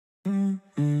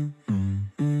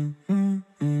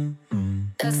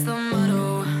That's the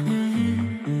motto.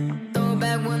 Throw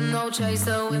back with no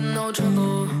chaser, with no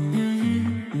trouble.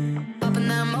 Popping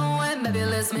that Moet, baby,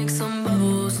 let's make some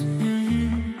bubbles.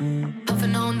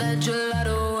 Puffing on that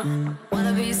gelato.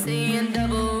 Wanna be seeing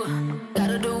double.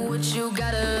 Gotta do what you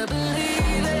gotta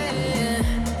believe it.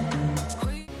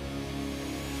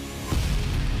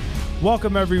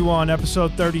 Welcome, everyone.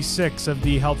 Episode 36 of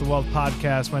the Health and Wealth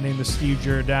Podcast. My name is Steve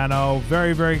Giordano.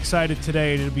 Very, very excited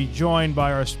today to be joined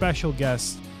by our special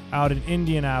guest out in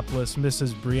Indianapolis,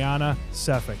 Mrs. Brianna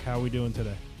Sefik. How are we doing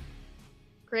today?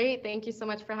 Great. Thank you so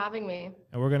much for having me.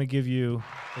 And we're going to give you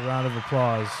a round of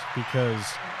applause because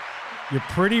you're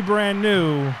pretty brand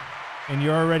new and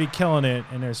you're already killing it.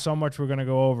 And there's so much we're going to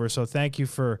go over. So thank you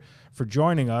for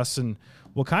joining us. And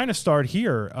we'll kind of start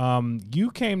here.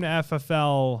 You came to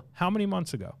FFL how many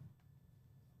months ago?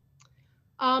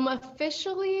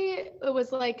 Officially, it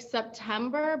was like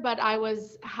September, but I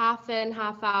was half in,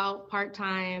 half out,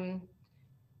 part-time.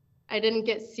 I didn't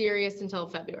get serious until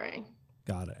February.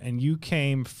 Got it. And you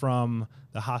came from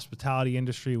the hospitality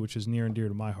industry, which is near and dear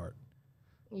to my heart.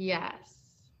 Yes.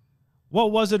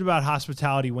 What was it about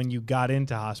hospitality when you got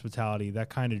into hospitality that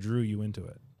kind of drew you into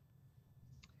it?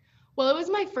 Well, it was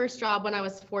my first job when I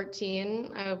was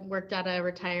 14. I worked at a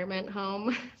retirement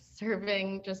home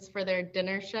serving just for their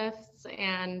dinner shifts.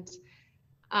 And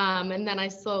then I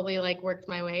slowly worked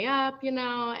my way up,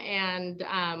 and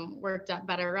worked at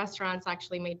better restaurants,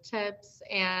 actually made tips.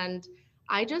 And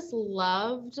I just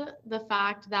loved the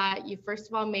fact that you, first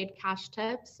of all, made cash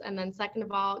tips. And then second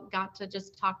of all, got to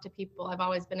just talk to people. I've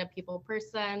always been a people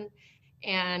person.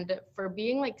 And for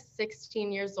being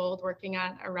 16 years old, working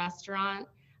at a restaurant,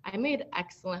 I made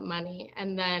excellent money.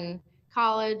 And then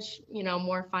college,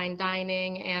 more fine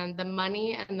dining, and the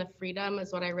money and the freedom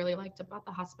is what I really liked about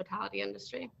the hospitality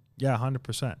industry. Yeah,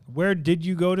 100%. Where did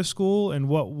you go to school, and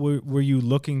what were you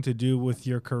looking to do with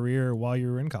your career while you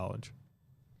were in college?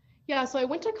 Yeah, so I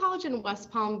went to college in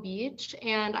West Palm Beach,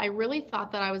 and I really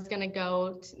thought that I was going to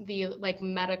go to the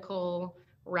medical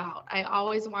route. I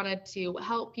always wanted to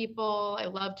help people. I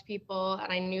loved people,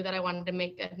 and I knew that I wanted to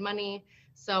make good money.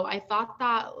 So I thought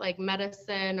that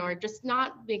medicine, or just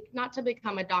not to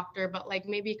become a doctor, but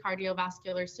maybe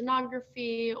cardiovascular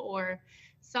sonography or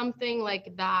something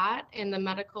like that in the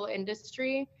medical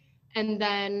industry. And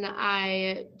then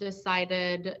I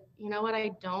decided, you know what,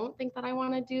 I don't think that I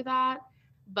want to do that,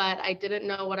 but I didn't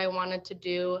know what I wanted to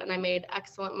do. And I made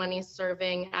excellent money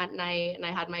serving at night, and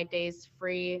I had my days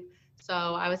free. So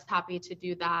I was happy to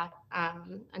do that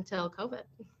until COVID.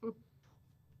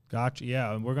 Gotcha.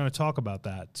 Yeah, and we're going to talk about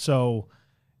that. So,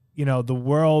 the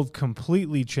world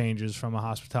completely changes from a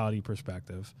hospitality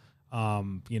perspective.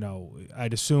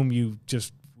 I'd assume you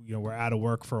just, were out of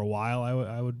work for a while.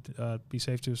 I would be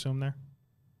safe to assume there.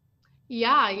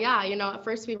 Yeah. At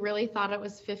first we really thought it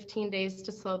was 15 days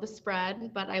to slow the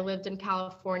spread, but I lived in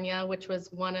California, which was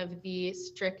one of the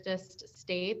strictest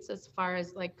states as far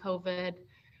as COVID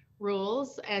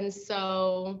rules. And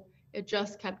so it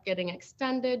just kept getting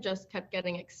extended.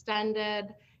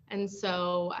 And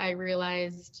so I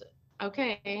realized,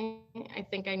 okay, I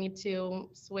think I need to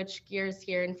switch gears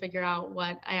here and figure out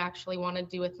what I actually want to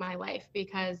do with my life,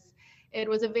 because it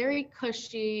was a very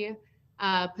cushy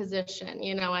position.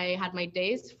 I had my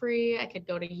days free. I could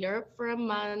go to Europe for a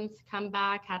month, come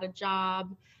back, had a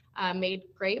job, made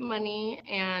great money.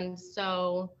 And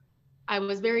so I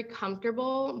was very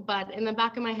comfortable, but in the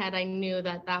back of my head, I knew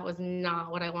that that was not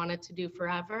what I wanted to do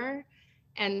forever.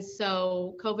 And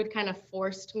so COVID kind of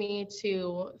forced me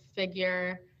to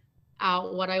figure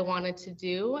out what I wanted to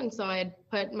do. And so I had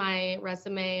put my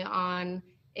resume on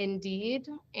Indeed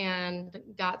and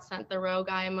got sent the Rogue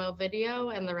IMO video,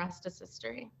 and the rest is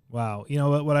history. Wow.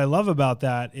 What I love about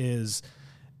that is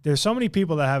there's so many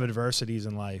people that have adversities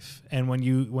in life. And when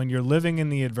you're living in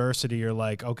the adversity, you're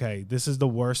like, okay, this is the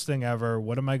worst thing ever.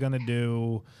 What am I going to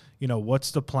do?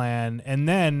 What's the plan? And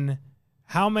then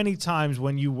how many times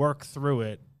when you work through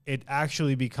it, it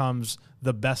actually becomes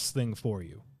the best thing for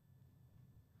you?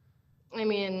 I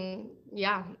mean,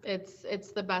 yeah,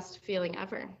 it's the best feeling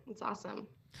ever. It's awesome.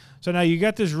 So now you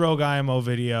get this Rogue IMO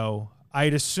video.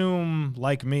 I'd assume,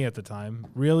 like me at the time,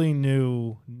 really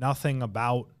knew nothing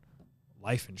about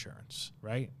life insurance,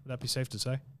 right? Would that be safe to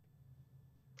say?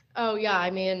 Oh, yeah. I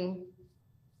mean,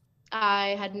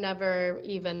 I had never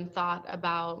even thought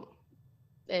about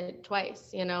it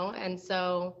twice, and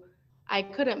so I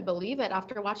couldn't believe it.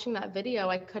 After watching that video,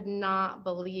 I could not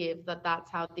believe that that's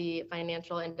how the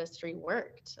financial industry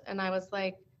worked. And I was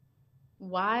like,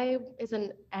 why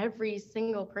isn't every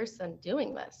single person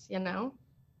doing this,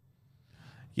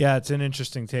 Yeah, it's an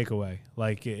interesting takeaway.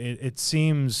 Like it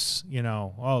seems,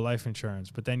 oh, life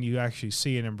insurance, but then you actually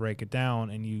see it and break it down,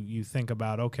 and you think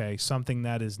about, okay, something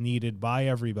that is needed by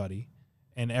everybody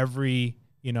in every,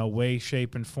 way,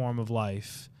 shape, and form of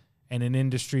life, and an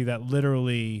industry that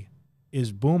literally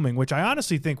is booming, which I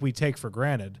honestly think we take for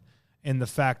granted in the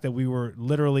fact that we were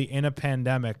literally in a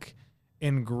pandemic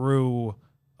and grew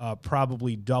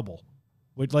probably double.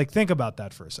 Think about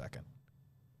that for a second.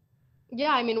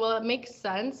 Yeah, I mean, well, it makes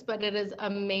sense, but it is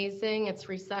amazing. It's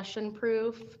recession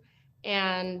proof,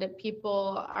 and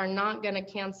people are not going to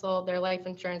cancel their life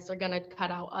insurance. They're going to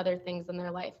cut out other things in their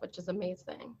life, which is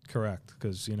amazing. Correct,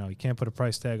 because, you can't put a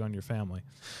price tag on your family.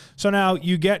 So now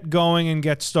you get going and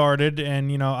get started,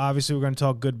 and, obviously we're going to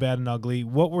talk good, bad, and ugly.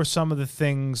 What were some of the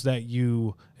things that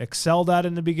you excelled at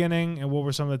in the beginning, and what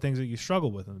were some of the things that you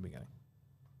struggled with in the beginning?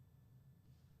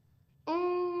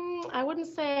 I wouldn't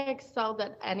say I excelled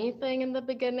at anything in the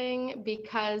beginning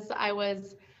because I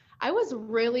was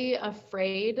really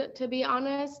afraid, to be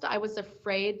honest. I was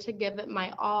afraid to give it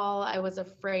my all. I was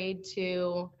afraid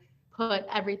to put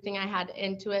everything I had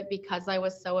into it because I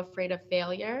was so afraid of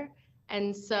failure.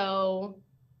 And so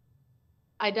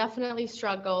I definitely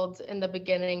struggled in the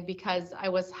beginning because I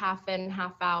was half in,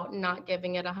 half out, not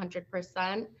giving it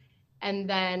 100%. And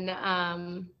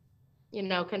then,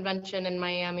 convention in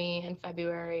Miami in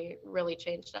February really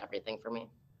changed everything for me.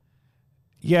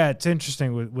 Yeah, it's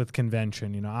interesting with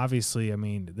convention. Obviously, I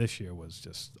mean, this year was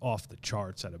just off the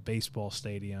charts at a baseball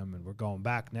stadium, and we're going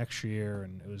back next year,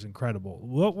 and it was incredible.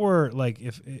 What were,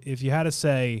 if you had to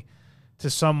say to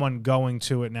someone going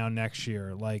to it now next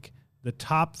year, the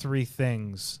top 3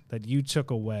 things that you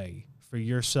took away for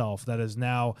yourself that has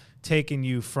now taken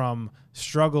you from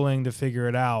struggling to figure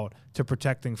it out to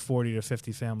protecting 40 to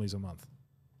 50 families a month?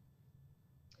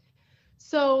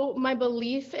 So my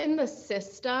belief in the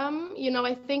system,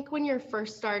 I think when you're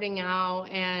first starting out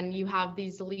and you have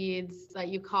these leads that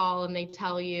you call and they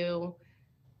tell you,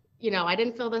 I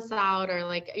didn't fill this out,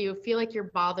 or you feel like you're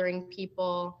bothering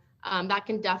people, that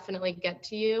can definitely get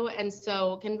to you. And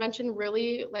so convention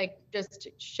really just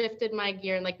shifted my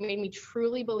gear and made me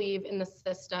truly believe in the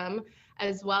system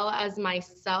as well as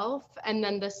myself. And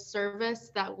then the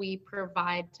service that we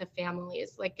provide to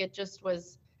families, it just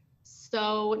was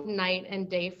so night and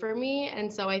day for me.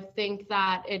 And so I think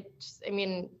that it's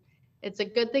a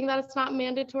good thing that it's not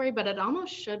mandatory, but it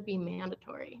almost should be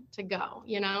mandatory to go,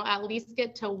 at least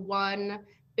get to one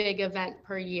big event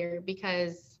per year,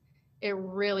 because it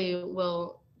really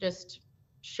will just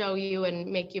show you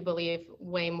and make you believe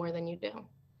way more than you do.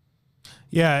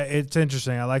 Yeah, it's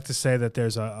interesting. I like to say that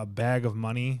there's a bag of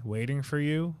money waiting for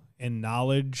you in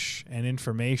knowledge and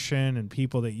information and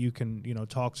people that you can,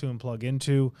 talk to and plug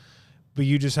into. But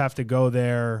you just have to go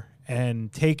there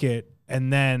and take it,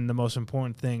 and then the most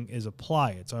important thing is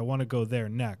apply it. So I want to go there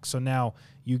next. So now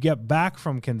you get back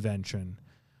from convention.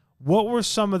 What were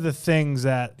some of the things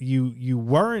that you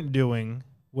weren't doing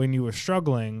when you were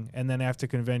struggling, and then after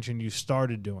convention you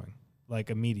started doing,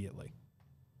 immediately?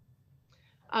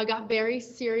 I got very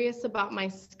serious about my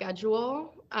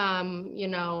schedule.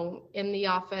 In the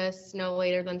office no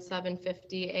later than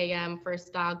 7:50 a.m.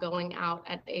 first dial, going out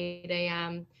at 8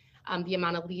 a.m. The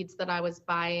amount of leads that I was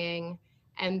buying,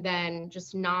 and then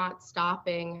just not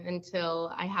stopping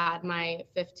until I had my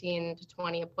 15 to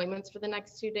 20 appointments for the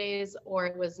next 2 days, or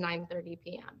it was 9:30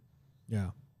 p.m.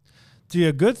 Yeah. See,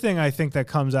 a good thing I think that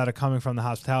comes out of coming from the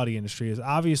hospitality industry is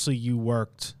obviously you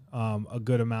worked a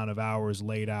good amount of hours,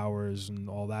 late hours, and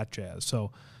all that jazz.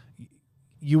 So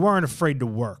you weren't afraid to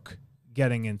work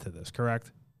getting into this,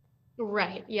 correct?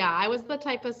 Right. Yeah. I was the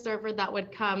type of server that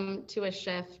would come to a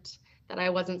shift that I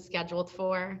wasn't scheduled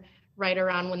for right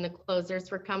around when the closers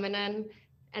were coming in.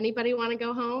 Anybody want to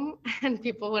go home? And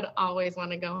people would always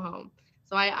want to go home.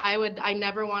 So I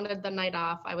never wanted the night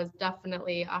off. I was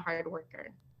definitely a hard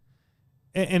worker.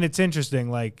 And it's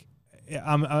interesting.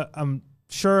 I'm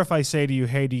sure if I say to you,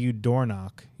 hey, do you door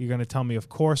knock? You're going to tell me, of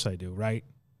course I do, right?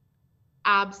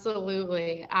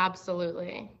 Absolutely.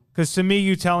 Absolutely. Because to me,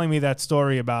 you telling me that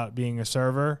story about being a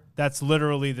server, that's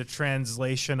literally the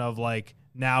translation of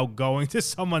now going to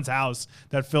someone's house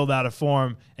that filled out a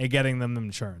form and getting them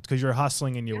insurance, because you're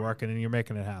hustling and you're working and you're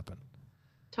making it happen.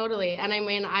 Totally. And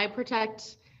I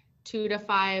protect 2 to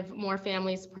 5 more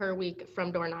families per week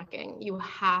from door knocking. You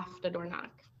have to door knock.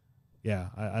 Yeah,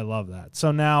 I love that.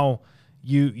 So now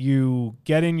you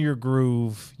get in your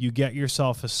groove, you get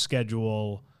yourself a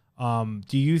schedule.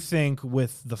 Do you think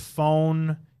with the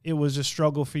phone, it was a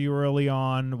struggle for you early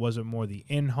on? Was it more the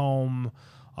in-home?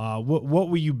 What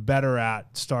were you better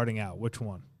at starting out? Which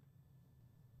one?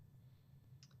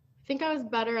 I think I was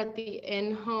better at the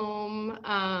in-home.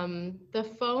 The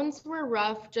phones were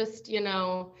rough, just,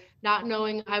 not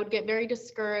knowing. I would get very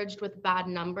discouraged with bad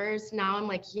numbers. Now I'm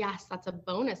like, yes, that's a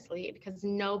bonus lead because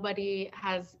nobody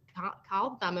has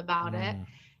called them about it. Mm.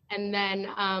 And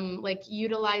then like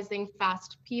utilizing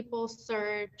fast people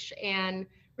search and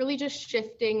really just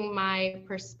shifting my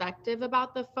perspective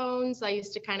about the phones. I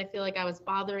used to kind of feel like I was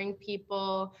bothering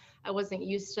people. I wasn't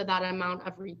used to that amount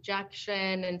of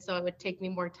rejection. And so it would take me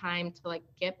more time to like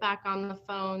get back on the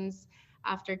phones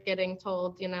after getting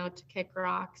told, to kick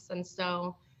rocks. And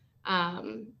so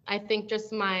I think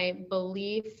just my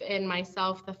belief in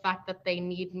myself, the fact that they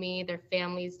need me, their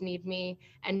families need me,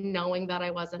 and knowing that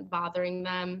I wasn't bothering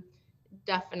them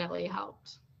definitely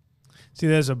helped. See,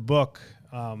 there's a book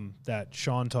that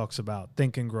Sean talks about,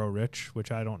 Think and Grow Rich,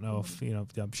 which I don't know if,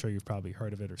 I'm sure you've probably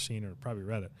heard of it or seen it or probably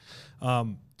read it.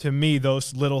 To me,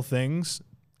 those little things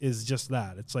is just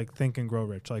that. It's like Think and Grow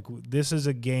Rich. Like, this is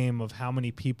a game of how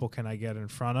many people can I get in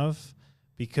front of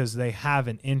because they have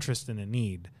an interest and a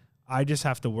need. I just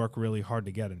have to work really hard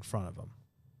to get in front of them.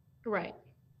 Right.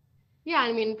 Yeah,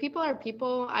 I mean, people are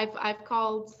people. I've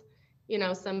called,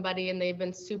 somebody and they've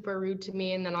been super rude to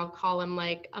me, and then I'll call them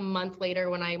like a month later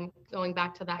when I'm going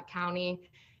back to that county,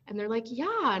 and they're like,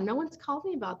 "Yeah, no one's called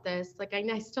me about this. Like,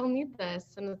 I still need this,"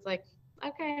 and it's like,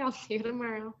 "Okay, I'll see you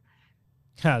tomorrow."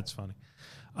 Yeah, it's funny.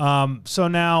 So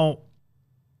now,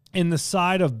 in the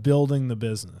side of building the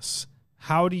business,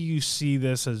 how do you see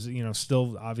this as,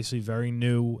 still obviously very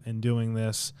new and doing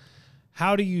this?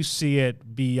 How do you see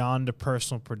it beyond a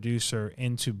personal producer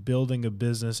into building a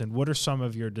business, and what are some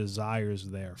of your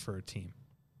desires there for a team?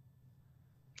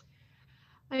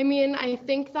 I mean, I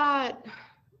think that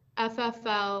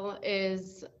FFL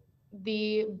is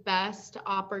the best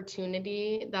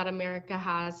opportunity that America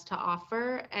has to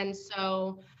offer. And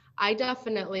so I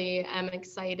definitely am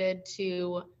excited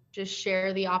to just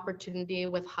share the opportunity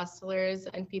with hustlers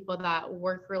and people that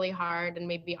work really hard and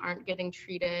maybe aren't getting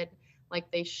treated like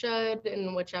they should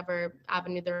in whichever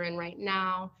avenue they're in right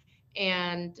now.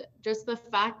 And just the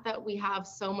fact that we have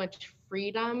so much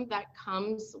freedom that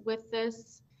comes with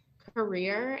this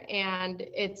career, and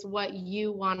it's what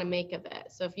you want to make of it.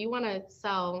 So if you want to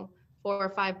sell 4 or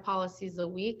 5 policies a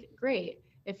week, great.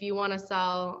 If you want to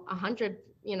sell 100,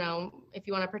 if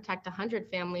you want to protect 100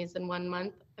 families in 1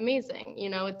 month, amazing.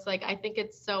 It's like, I think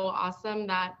it's so awesome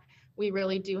that we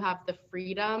really do have the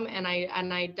freedom, and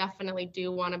I definitely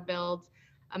do want to build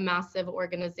a massive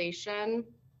organization.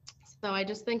 So I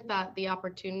just think that the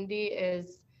opportunity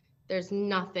is, there's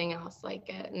nothing else like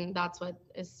it, and that's what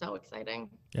is so exciting.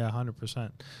 Yeah,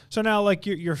 100%. So now, like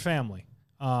your family,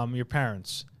 your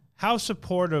parents, how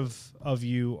supportive of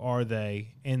you are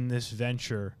they in this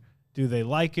venture? Do they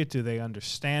like it? Do they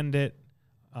understand it?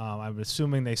 I'm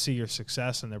assuming they see your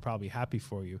success and they're probably happy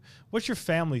for you. What's your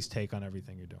family's take on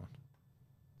everything you're doing?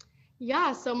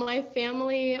 Yeah, so my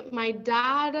family, my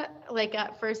dad, like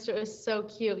at first it was so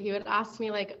cute. He would ask me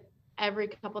like every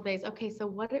couple of days, okay, so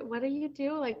what do you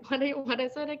do? Like what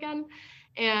is it again?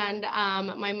 And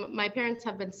my parents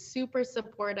have been super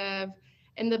supportive.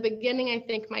 In the beginning, I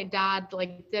think my dad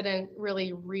like didn't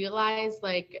really realize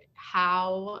like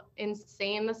how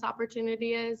insane this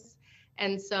opportunity is.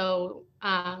 And so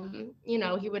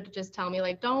he would just tell me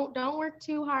like, don't work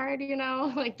too hard,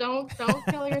 like don't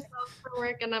kill yourself for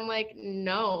work. And I'm like,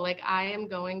 no, like I am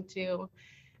going to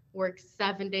work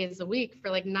 7 days a week for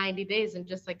like 90 days and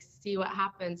just like see what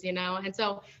happens. And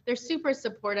so they're super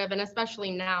supportive, and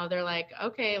especially now they're like,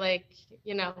 okay, like,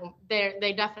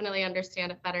 they definitely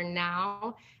understand it better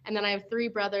now. And then I have 3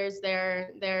 brothers.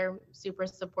 They're super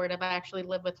supportive. I actually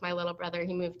live with my little brother.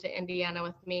 He moved to Indiana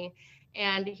with me,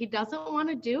 and he doesn't want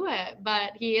to do it,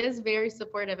 but he is very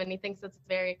supportive and he thinks it's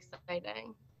very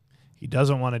exciting. He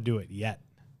doesn't want to do it yet.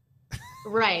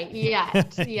 Right.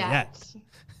 Yet. Yet.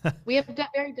 We have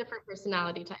very different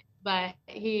personality types, but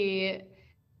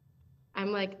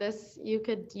I'm like, this, you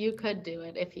could do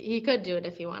it if he could do it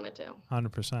if he wanted to.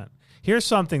 100%. Here's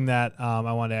something that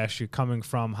I want to ask you, coming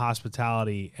from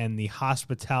hospitality and the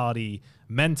hospitality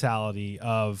mentality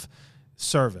of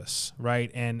service,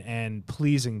 right? And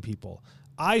pleasing people.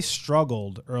 I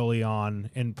struggled early on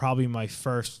in probably my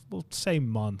first, we'll say,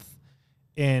 month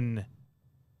in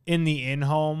the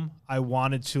in-home. I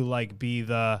wanted to like be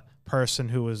the person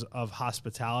who was of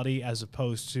hospitality, as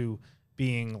opposed to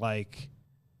being like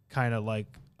kind of like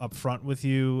upfront with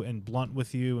you and blunt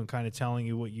with you and kind of telling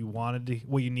you what you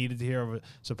needed to hear,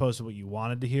 as opposed to what you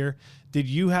wanted to hear. Did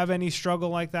you have any struggle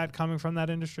like that coming from that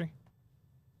industry?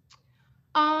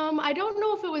 I don't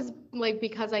know if it was like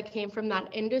because I came from that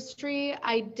industry.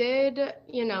 I did,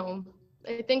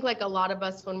 I think like a lot of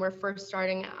us when we're first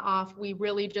starting off, we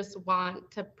really just want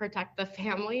to protect the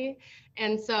family.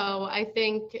 And so I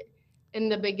think in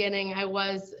the beginning I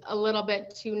was a little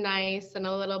bit too nice and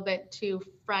a little bit too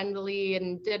friendly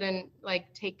and didn't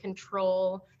like take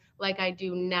control like I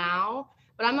do now.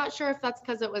 But I'm not sure if that's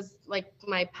because it was like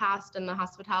my past in the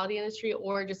hospitality industry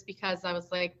or just because I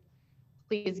was like,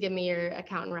 please give me your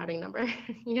account and routing number,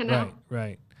 you know? Right,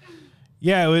 right.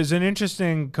 Yeah, it was an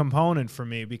interesting component for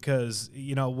me because,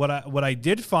 you know, what I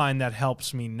did find that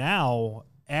helps me now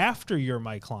after you're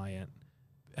my client,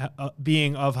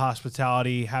 being of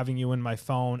hospitality, having you in my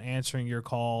phone, answering your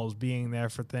calls, being there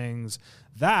for things,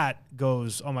 that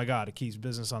goes, oh my God, it keeps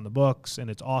business on the books and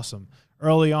it's awesome.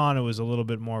 Early on, it was a little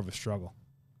bit more of a struggle.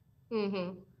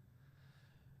 Mm-hmm.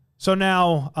 So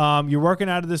now you're working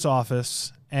out of this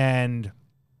office and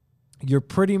you're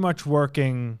pretty much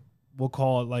working, we'll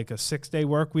call it like a 6-day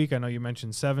work week. I know you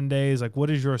mentioned 7 days. Like, what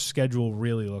does your schedule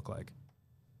really look like?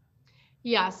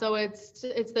 Yeah, so it's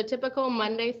the typical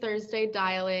Monday, Thursday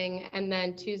dialing, and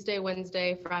then Tuesday,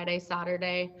 Wednesday, Friday,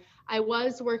 Saturday. I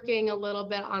was working a little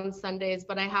bit on Sundays,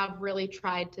 but I have really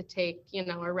tried to take, you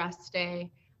know, a rest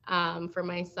day for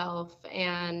myself.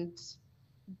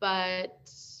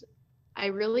 But I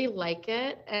really like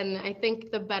it, and I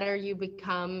think the better you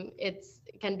become, it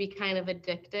can be kind of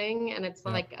addicting, and it's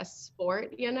Yeah. like a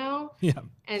sport, you know. Yeah.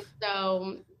 And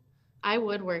so I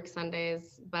would work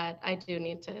Sundays, but I do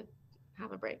need to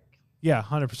have a break. Yeah,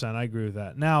 100%. I agree with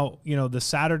that. Now, you know, the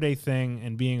Saturday thing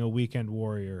and being a weekend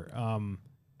warrior,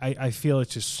 I feel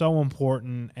it's just so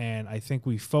important, and I think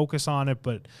we focus on it,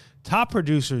 but top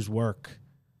producers work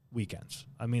weekends.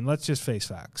 I mean, let's just face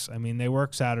facts. I mean, they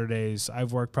work Saturdays.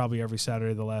 I've worked probably every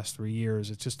Saturday the last 3 years.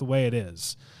 It's just the way it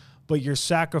is. But you're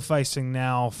sacrificing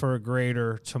now for a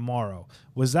greater tomorrow.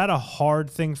 Was that a hard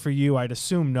thing for you? I'd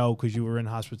assume no, because you were in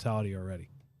hospitality already.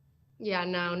 Yeah,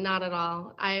 no, not at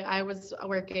all. I was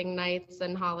working nights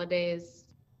and holidays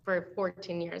for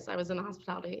 14 years. I was in the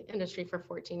hospitality industry for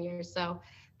 14 years. So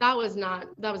that was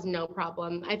no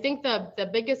problem. I think the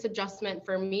biggest adjustment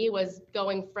for me was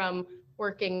going from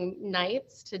working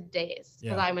nights to days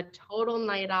because Yeah. I'm a total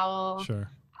night owl. Sure.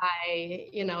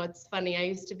 It's funny. I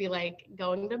used to be like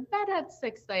going to bed at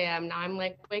 6 a.m. Now I'm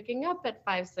like waking up at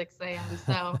 5, 6 a.m.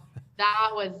 So that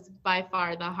was by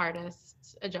far the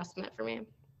hardest adjustment for me.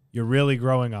 You're really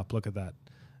growing up. Look at that.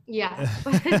 Yeah.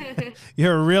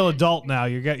 You're a real adult now.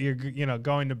 You're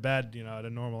going to bed, at a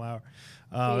normal hour.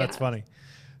 That's funny.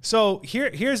 So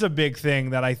here's a big thing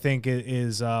that I think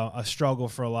is a struggle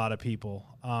for a lot of people.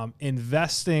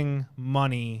 Investing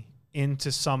money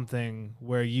into something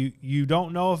where you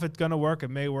don't know if it's going to work. It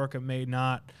may work. It may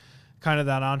not. Kind of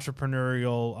that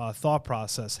entrepreneurial thought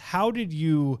process. How did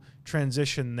you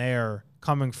transition there,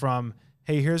 coming from,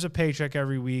 hey, here's a paycheck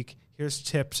every week, here's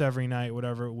tips every night,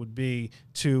 whatever it would be,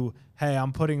 to, hey,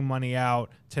 I'm putting money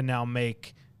out, to now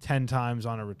make 10 times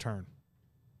on a return?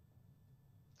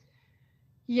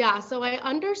 Yeah, so I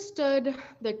understood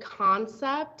the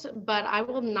concept, but I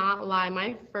will not lie.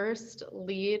 My first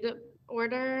lead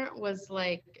order was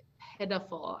like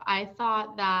pitiful. I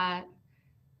thought that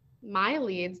my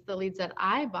leads, the leads that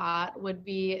I bought, would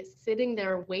be sitting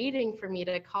there waiting for me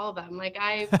to call them. Like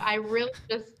I really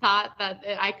just thought that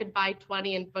I could buy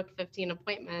 20 and book 15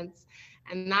 appointments.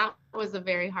 And that was a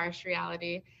very harsh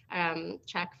reality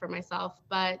check for myself.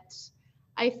 But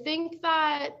I think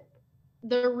that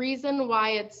the reason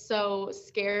why it's so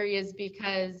scary is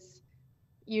because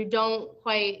you don't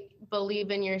quite believe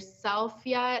in yourself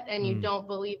yet, and you don't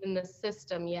believe in the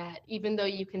system yet. Even though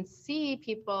you can see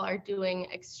people are doing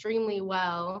extremely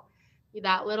well,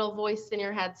 that little voice in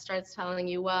your head starts telling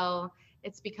you, well,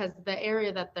 it's because of the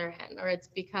area that they're in, or it's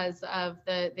because of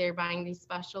they're buying these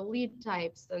special lead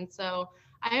types. And so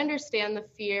I understand the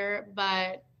fear,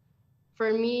 but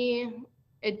for me,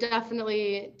 it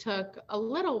definitely took a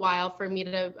little while for me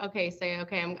to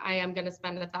I am going to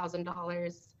spend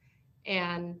 $1,000,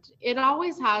 and it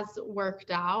always has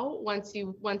worked out once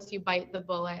you bite the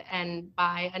bullet and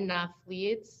buy enough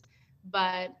leads.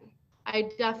 But I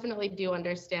definitely do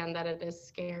understand that it is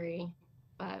scary,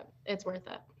 but it's worth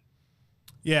it.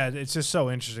 Yeah, it's just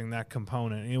so interesting, that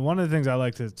component. One of the things I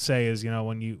like to say is,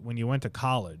 when you went to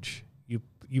college,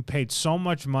 you paid so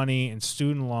much money in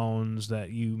student loans that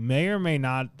you may or may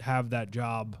not have that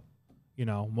job.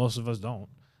 Most of us don't,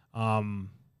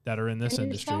 that are in this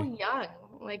industry. You're so young.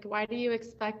 Like, why do you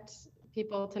expect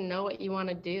people to know what you want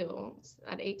to do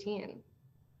at 18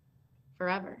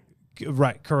 forever?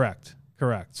 Right. Correct.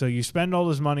 So you spend all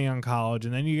this money on college,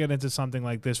 and then you get into something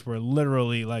like this where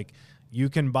literally, like, you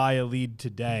can buy a lead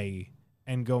today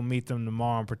and go meet them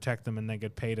tomorrow and protect them, and then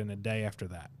get paid in a day after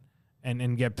that.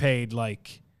 and get paid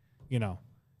like,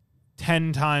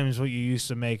 10 times what you used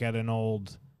to make at an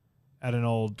old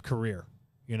career,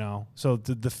 So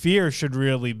the fear should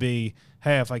really be,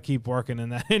 hey, if I keep working in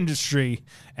that industry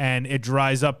and it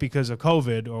dries up because of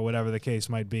COVID or whatever the case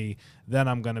might be, then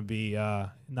I'm going to be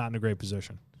not in a great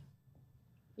position.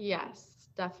 Yes,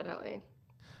 definitely.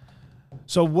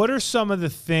 So what are some of the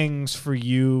things for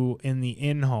you in the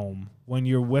in-home when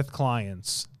you're with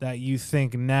clients that you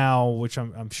think now, which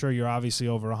I'm sure you're obviously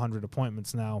over 100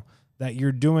 appointments now, that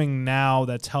you're doing now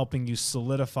that's helping you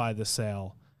solidify the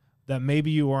sale that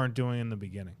maybe you weren't doing in the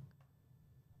beginning?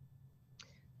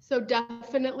 So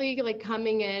definitely like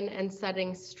coming in and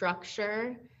setting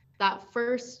structure. That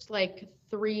first like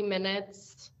 3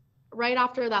 minutes, right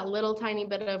after that little tiny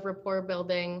bit of rapport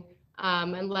building,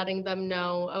 and letting them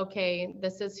know, okay,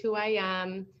 this is who I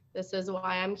am. This is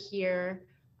why I'm here.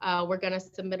 We're going to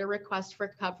submit a request for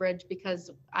coverage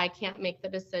because I can't make the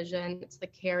decision. It's the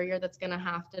carrier that's going to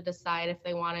have to decide if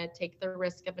they want to take the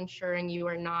risk of insuring you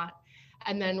or not.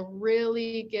 And then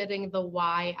really getting the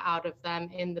why out of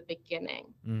them in the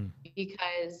beginning.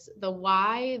 Because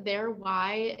their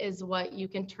why is what you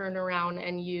can turn around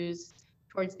and use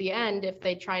towards the end if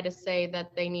they try to say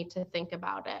that they need to think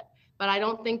about it. But I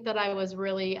don't think that I was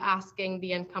really asking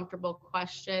the uncomfortable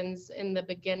questions in the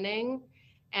beginning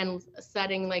and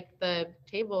setting like the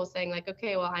table, saying like,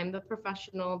 okay, well, I'm the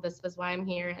professional. This is why I'm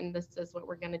here. And this is what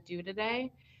we're going to do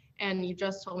today. And you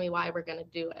just told me why we're going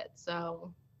to do it.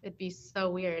 So it'd be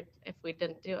so weird if we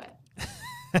didn't do it.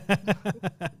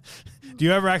 Do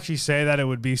you ever actually say that it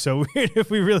would be so weird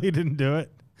if we really didn't do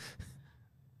it?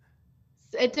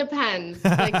 It depends.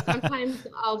 Like sometimes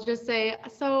I'll just say,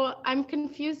 so I'm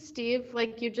confused, Steve.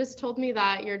 Like you just told me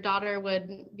that your daughter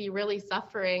would be really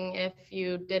suffering if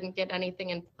you didn't get anything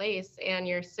in place and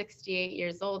you're 68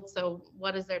 years old. So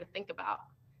what is there to think about?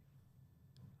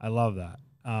 I love that.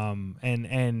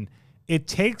 And it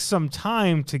takes some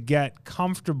time to get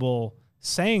comfortable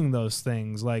saying those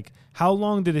things. Like how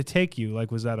long did it take you?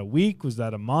 Like, was that a week? Was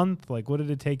that a month? Like, what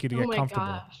did it take you to get comfortable? Oh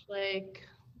my gosh, like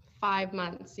 5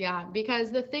 months. Yeah.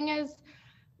 Because the thing is,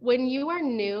 when you are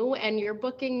new and you're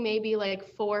booking maybe like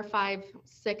 4, 5,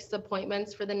 6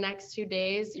 appointments for the next 2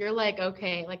 days, you're like,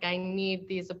 okay, like I need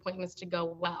these appointments to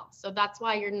go well. So that's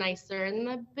why you're nicer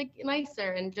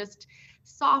and just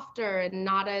softer and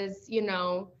not as,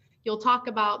 you'll talk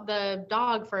about the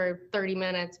dog for 30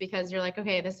 minutes because you're like,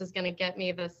 okay, this is going to get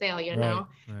me the sale, know?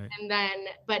 Right. And then,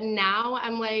 but now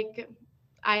I'm like,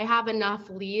 I have enough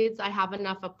leads, I have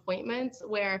enough appointments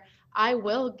where I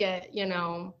will get,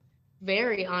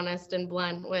 very honest and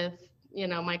blunt with,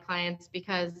 my clients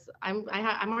because I'm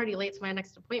already late to my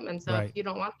next appointment. So if you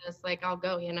don't want this, like I'll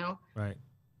go, Right.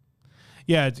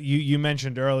 Yeah. You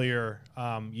mentioned earlier,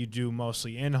 you do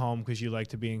mostly in-home because you like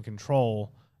to be in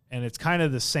control. And it's kind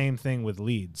of the same thing with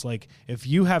leads. Like if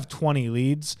you have 20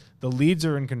 leads, the leads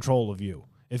are in control of you.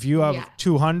 If you have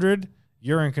 200,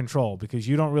 you're in control because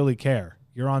you don't really care.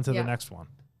 You're on to the next one.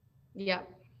 Yeah.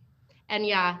 And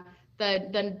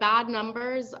the bad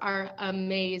numbers are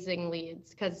amazing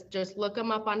leads because just look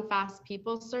them up on Fast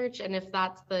People Search. And if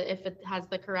it has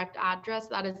the correct address,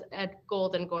 that is a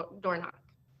golden door knock.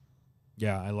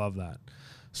 Yeah, I love that.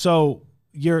 So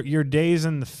your days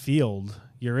in the field,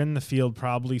 you're in the field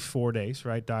probably 4 days,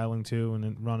 right? Dialing 2 and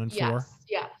then running 4.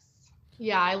 Yes.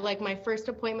 Yeah, I like my first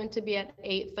appointment to be at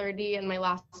 8:30 and my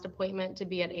last appointment to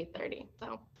be at 8:30.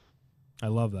 So I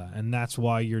love that. And that's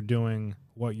why you're doing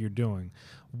what you're doing.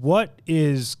 What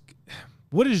is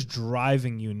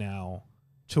driving you now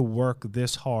to work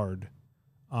this hard,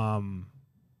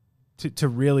 to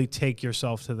really take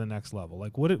yourself to the next level?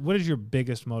 Like what is your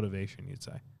biggest motivation, you'd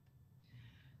say?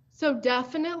 So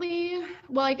definitely,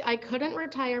 well, I couldn't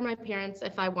retire my parents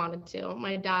if I wanted to.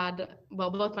 My dad,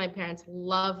 well, both my parents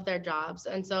love their jobs.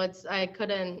 And so I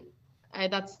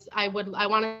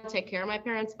want to take care of my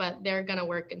parents, but they're going to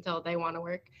work until they want to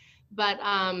work. But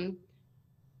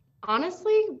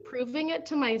honestly, proving it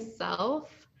to myself,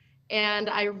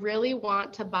 and I really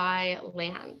want to buy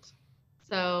land.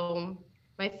 So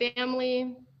my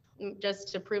family, just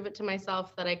to prove it to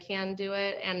myself that I can do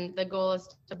it. And the goal is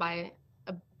to buy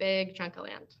a big chunk of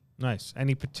land. Nice.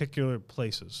 Any particular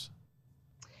places?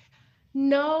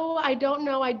 No, I don't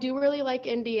know. I do really like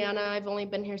Indiana. I've only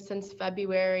been here since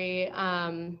February.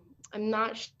 I'm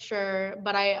not sure,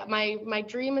 but my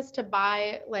dream is to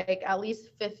buy like at least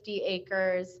 50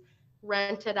 acres,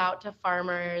 rent it out to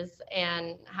farmers,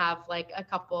 and have like a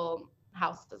couple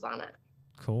houses on it.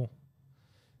 Cool.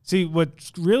 See,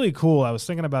 what's really cool, I was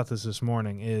thinking about this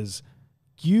morning, is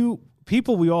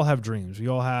we all have dreams. We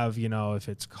all have, if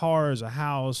it's cars, a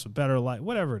house, a better life,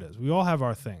 whatever it is, we all have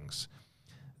our things.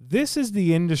 This is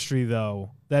the industry,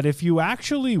 though, that if you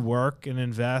actually work and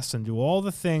invest and do all the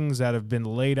things that have been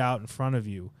laid out in front of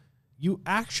you, you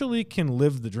actually can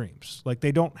live the dreams. Like,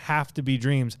 they don't have to be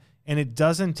dreams, and it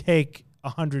doesn't take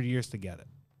 100 years to get it.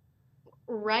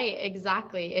 Right,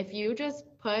 exactly. If you just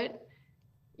put,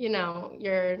 your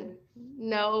your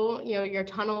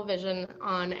tunnel vision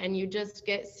on, and you just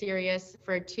get serious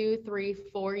for 2, 3,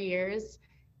 4 years,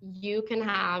 you can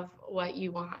have what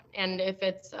you want. And if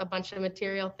it's a bunch of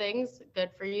material things,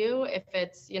 good for you. If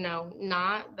it's,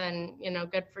 not, then,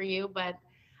 good for you. But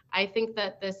I think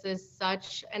that this is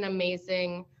such an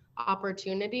amazing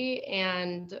opportunity,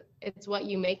 and it's what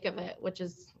you make of it, which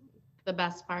is the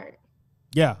best part.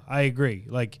 Yeah, I agree.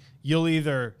 Like, you'll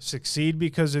either succeed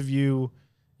because of you,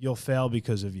 you'll fail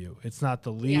because of you. It's not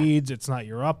the leads, It's not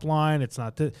your upline,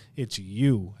 it's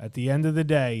you. At the end of the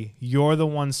day, you're the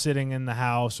one sitting in the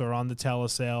house or on the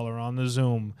telesale or on the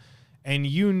Zoom, and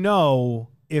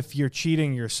if you're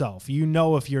cheating yourself.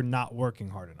 If you're not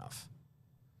working hard enough.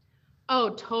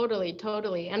 Oh, totally,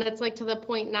 totally. And it's like to the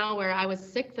point now where I was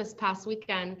sick this past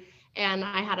weekend and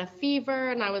I had a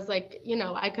fever, and I was like,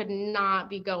 I could not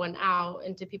be going out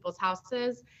into people's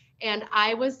houses. And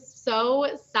I was so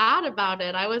sad about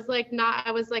it. I was like,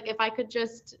 if I would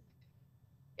just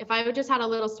had a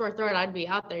little sore throat, I'd be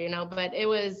out there, but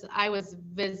I was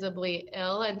visibly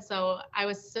ill. And so I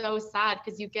was so sad,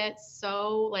 because you get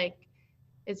so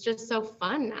it's just so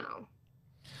fun now.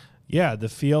 Yeah, the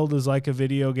field is like a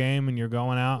video game, and you're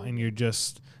going out and you're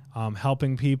just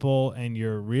helping people, and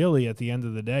you're really, at the end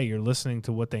of the day, you're listening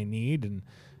to what they need, and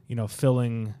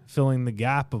filling the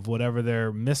gap of whatever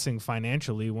they're missing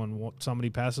financially when somebody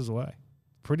passes away.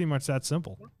 Pretty much that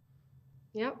simple.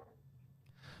 Yep.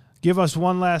 Give us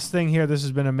one last thing here. This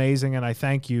has been amazing, and I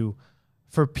thank you.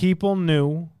 For people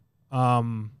new,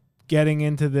 getting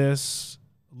into this,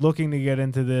 looking to get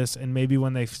into this, and maybe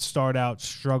when they start out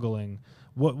struggling,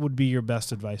 what would be your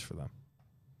best advice for them?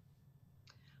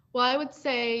 Well, I would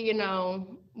say,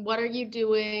 what are you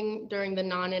doing during the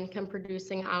non-income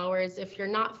producing hours? If you're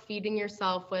not feeding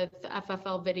yourself with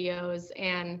FFL videos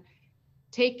and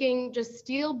just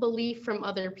steal belief from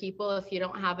other people if you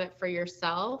don't have it for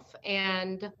yourself,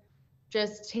 and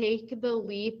just take the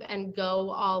leap and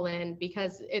go all in,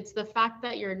 because it's the fact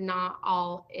that you're not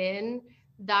all in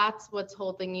that's what's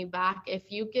holding you back.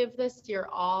 If you give this your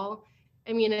all,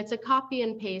 it's a copy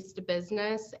and paste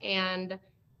business, and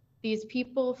these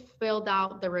people filled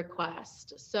out the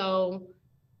request. So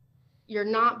you're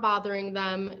not bothering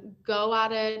them. Go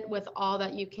at it with all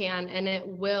that you can, and it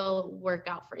will work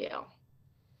out for you.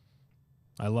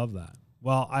 I love that.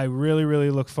 Well, I really,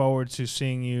 really look forward to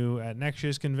seeing you at next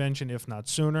year's convention, if not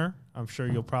sooner. I'm sure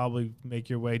you'll probably make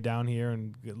your way down here,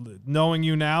 and knowing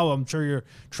you now, I'm sure you're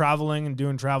traveling and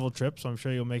doing travel trips. So I'm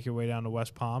sure you'll make your way down to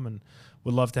West Palm, and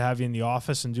would love to have you in the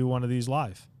office and do one of these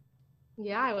live.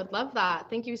 Yeah, I would love that.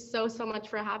 Thank you so much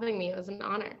for having me. It was an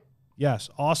honor. Yes,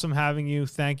 awesome having you.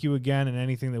 Thank you again, and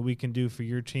anything that we can do for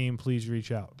your team, please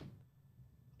reach out.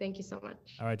 Thank you so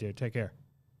much. All right, dear. Take care.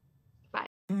 Bye.